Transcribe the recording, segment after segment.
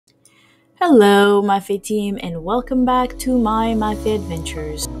Hello Mafe team, and welcome back to my Mafe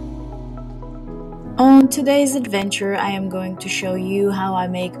adventures. On today's adventure, I am going to show you how I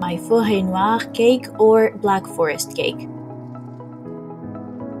make my Foret Noir cake or Black Forest cake.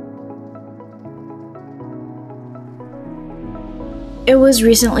 It was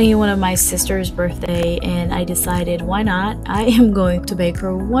recently one of my sister's birthday and I decided why not? I am going to bake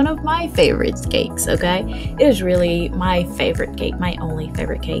her one of my favorite cakes, okay? It is really my favorite cake, my only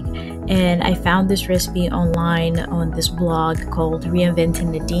favorite cake. And I found this recipe online on this blog called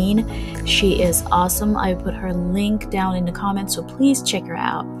Reinventing Nadine. She is awesome. I put her link down in the comments, so please check her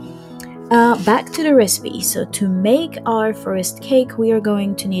out. Back to the recipe. So to make our forest cake, we are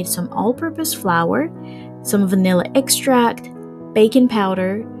going to need some all-purpose flour, some vanilla extract, baking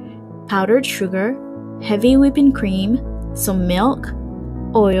powder, powdered sugar, heavy whipping cream, some milk,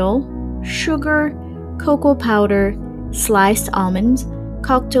 oil, sugar, cocoa powder, sliced almonds,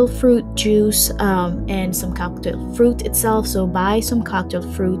 cocktail fruit juice, and some cocktail fruit itself. So buy some cocktail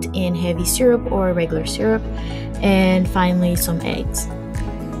fruit in heavy syrup or regular syrup, and finally some eggs.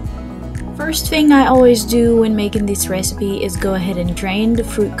 First thing I always do when making this recipe is go ahead and drain the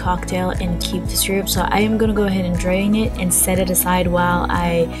fruit cocktail and keep the syrup. So I am going to go ahead and drain it and set it aside while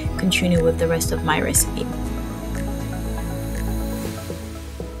I continue with the rest of my recipe.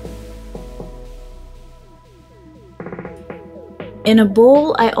 In a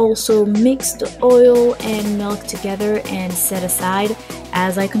bowl, I also mix the oil and milk together and set aside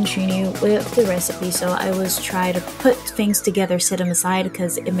as I continue with the recipe. So I always try to put things together, set them aside,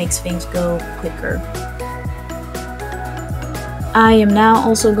 because it makes things go quicker. I am now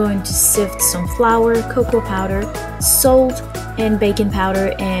also going to sift some flour, cocoa powder, salt, and baking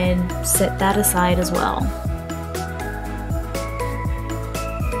powder and set that aside as well.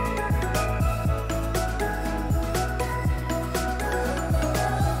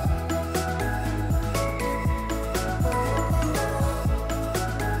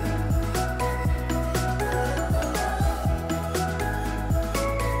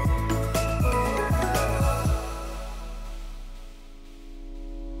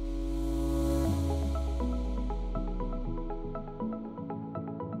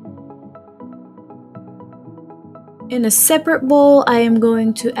 In a separate bowl, I am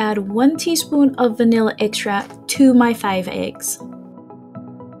going to add 1 teaspoon of vanilla extract to my 5 eggs.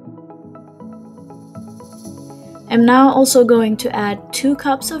 I'm now also going to add 2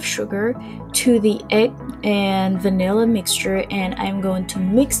 cups of sugar to the egg and vanilla mixture, and I'm going to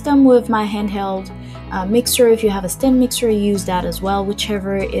mix them with my handheld mixer. If you have a stand mixer, use that as well.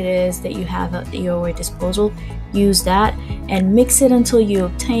 Whichever it is that you have at your disposal, use that and mix it until you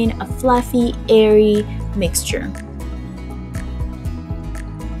obtain a fluffy, airy mixture.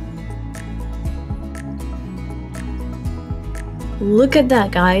 Look at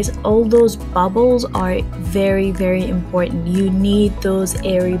that, guys. All those bubbles are very, very important. You need those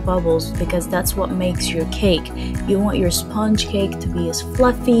airy bubbles because that's what makes your cake. You want your sponge cake to be as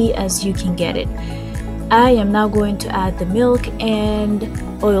fluffy as you can get it. I am now going to add the milk and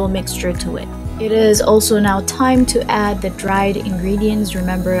oil mixture to it. It is also now time to add the dried ingredients.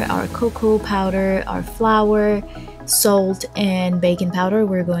 Remember our cocoa powder, our flour, salt, and baking powder.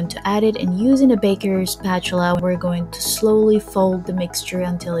 We're going to add it, and using a baker's spatula, we're going to slowly fold the mixture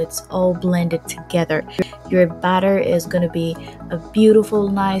until it's all blended together. Your batter is going to be a beautiful,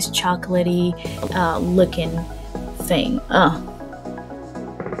 nice, chocolatey looking thing.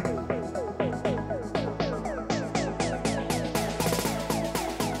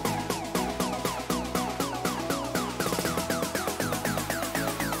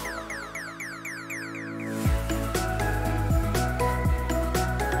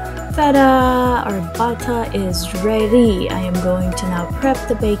 Ta-da! Our batter is ready. I am going to now prep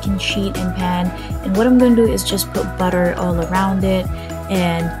the baking sheet and pan, and what I'm going to do is just put butter all around it,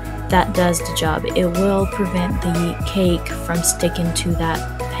 and that does the job. It will prevent the cake from sticking to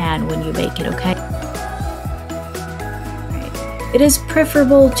that pan when you bake it, okay? It is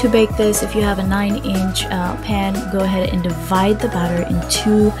preferable to bake this if you have a 9-inch pan. Go ahead and divide the batter in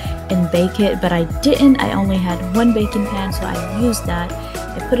 2 and bake it, but I didn't. I only had 1 baking pan, so I used that.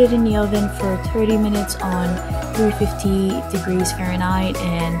 I put it in the oven for 30 minutes on 350 degrees Fahrenheit,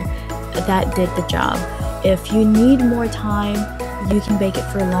 and that did the job. If you need more time, you can bake it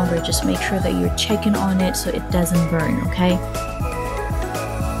for longer. Just make sure that you're checking on it so it doesn't burn, okay?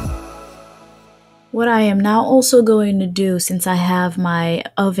 What I am now also going to do, since I have my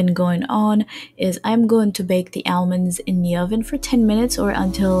oven going on, is I'm going to bake the almonds in the oven for 10 minutes or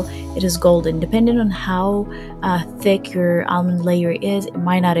until it is golden. Depending on how thick your almond layer is, it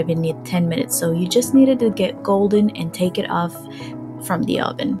might not even need 10 minutes. So you just needed to get golden and take it off from the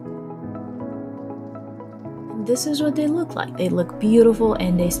oven. this is what they look like. They look beautiful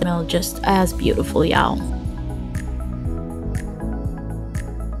and they smell just as beautiful, y'all.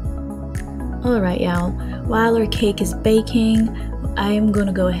 Alright, y'all, while our cake is baking, I am going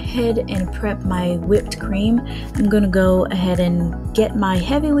to go ahead and prep my whipped cream. I'm going to go ahead and get my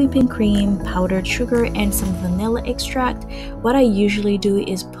heavy whipping cream, powdered sugar, and some vanilla extract. What I usually do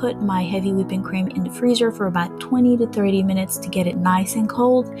is put my heavy whipping cream in the freezer for about 20 to 30 minutes to get it nice and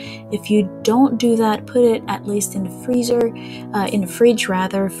cold. If you don't do that, put it at least in the freezer, in the fridge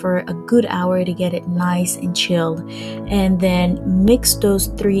rather, for a good hour to get it nice and chilled. And then mix those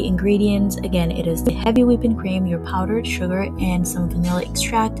 3 ingredients. Again, it is the heavy whipping cream, your powdered sugar, and some vanilla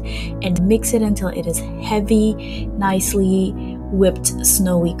extract, and mix it until it is heavy, nicely whipped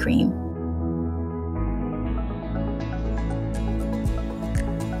snowy cream.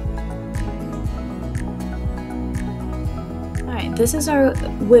 Alright, this is our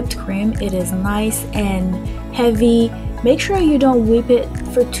whipped cream. It is nice and heavy. Make sure you don't whip it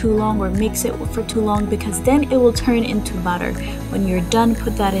for too long or mix it for too long, because then it will turn into butter. When you're done,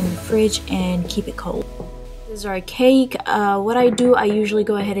 put that in the fridge and keep it cold. This is our cake. What I do, I usually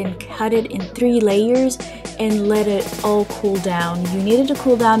go ahead and cut it in 3 layers and let it all cool down. You need it to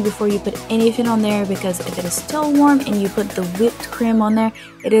cool down before you put anything on there, because if it is still warm and you put the whipped cream on there,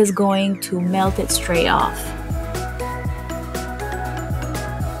 it is going to melt it straight off.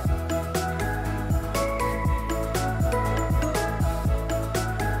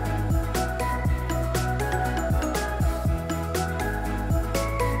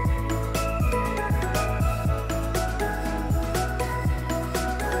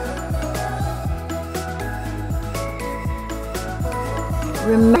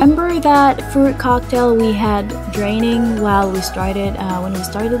 Remember that fruit cocktail we had draining while we started when we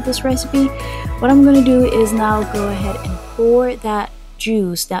started this recipe? What I'm going to do is now go ahead and pour that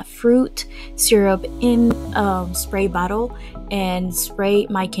juice, that fruit syrup, in a spray bottle and spray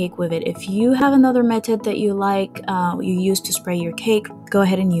my cake with it. If you have another method that you like, you use to spray your cake, go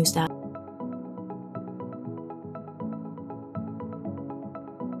ahead and use that.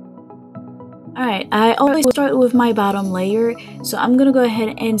 Alright, I always start with my bottom layer, so I'm gonna go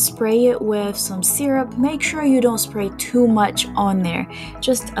ahead and spray it with some syrup. Make sure you don't spray too much on there,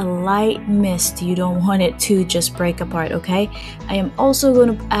 just a light mist. You don't want it to just break apart, okay? I am also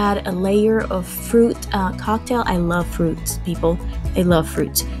going to add a layer of fruit cocktail. I love fruits, people. I love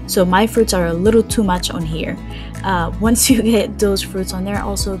fruits. So my fruits are a little too much on here. Once you get those fruits on there,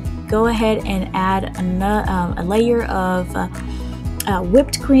 also go ahead and add a layer of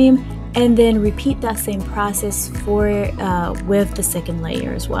whipped cream, and then repeat that same process for with the second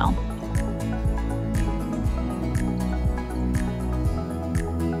layer as well.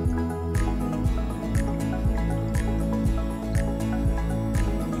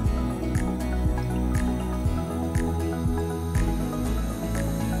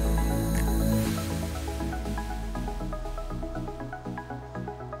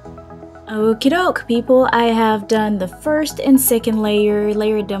 Okie doke, people, I have done the first and second layer,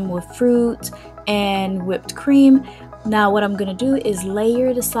 layered them with fruit and whipped cream. Now what I'm gonna do is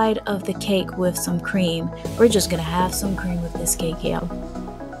layer the side of the cake with some cream. We're just gonna have some cream with this cake, y'all.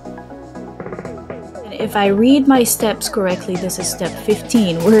 If I read my steps correctly, this is step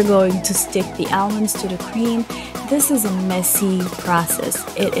 15. We're going to stick the almonds to the cream. This is a messy process.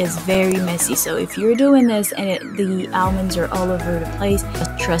 It is very messy. So if you're doing this and the almonds are all over the place,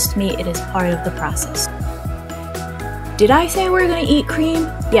 trust me, it is part of the process. Did I say we're going to eat cream?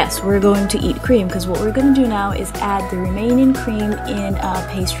 Yes, we're going to eat cream, because what we're going to do now is add the remaining cream in a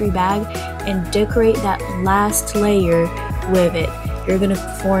pastry bag and decorate that last layer with it. You're going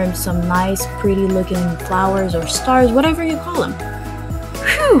to form some nice, pretty looking flowers or stars, whatever you call them.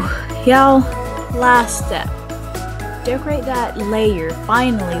 Whew, y'all, last step. Decorate that layer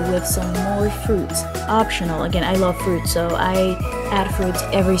finally with some more fruits. Optional. Again, I love fruit, so I add fruits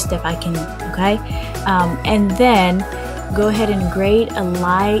every step I can, okay? And then go ahead and grate a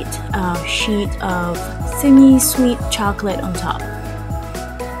light sheet of semi-sweet chocolate on top.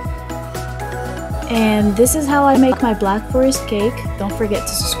 And this is how I make my Black Forest cake. Don't forget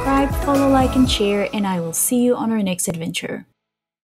to subscribe, follow, like, and share, and I will see you on our next adventure.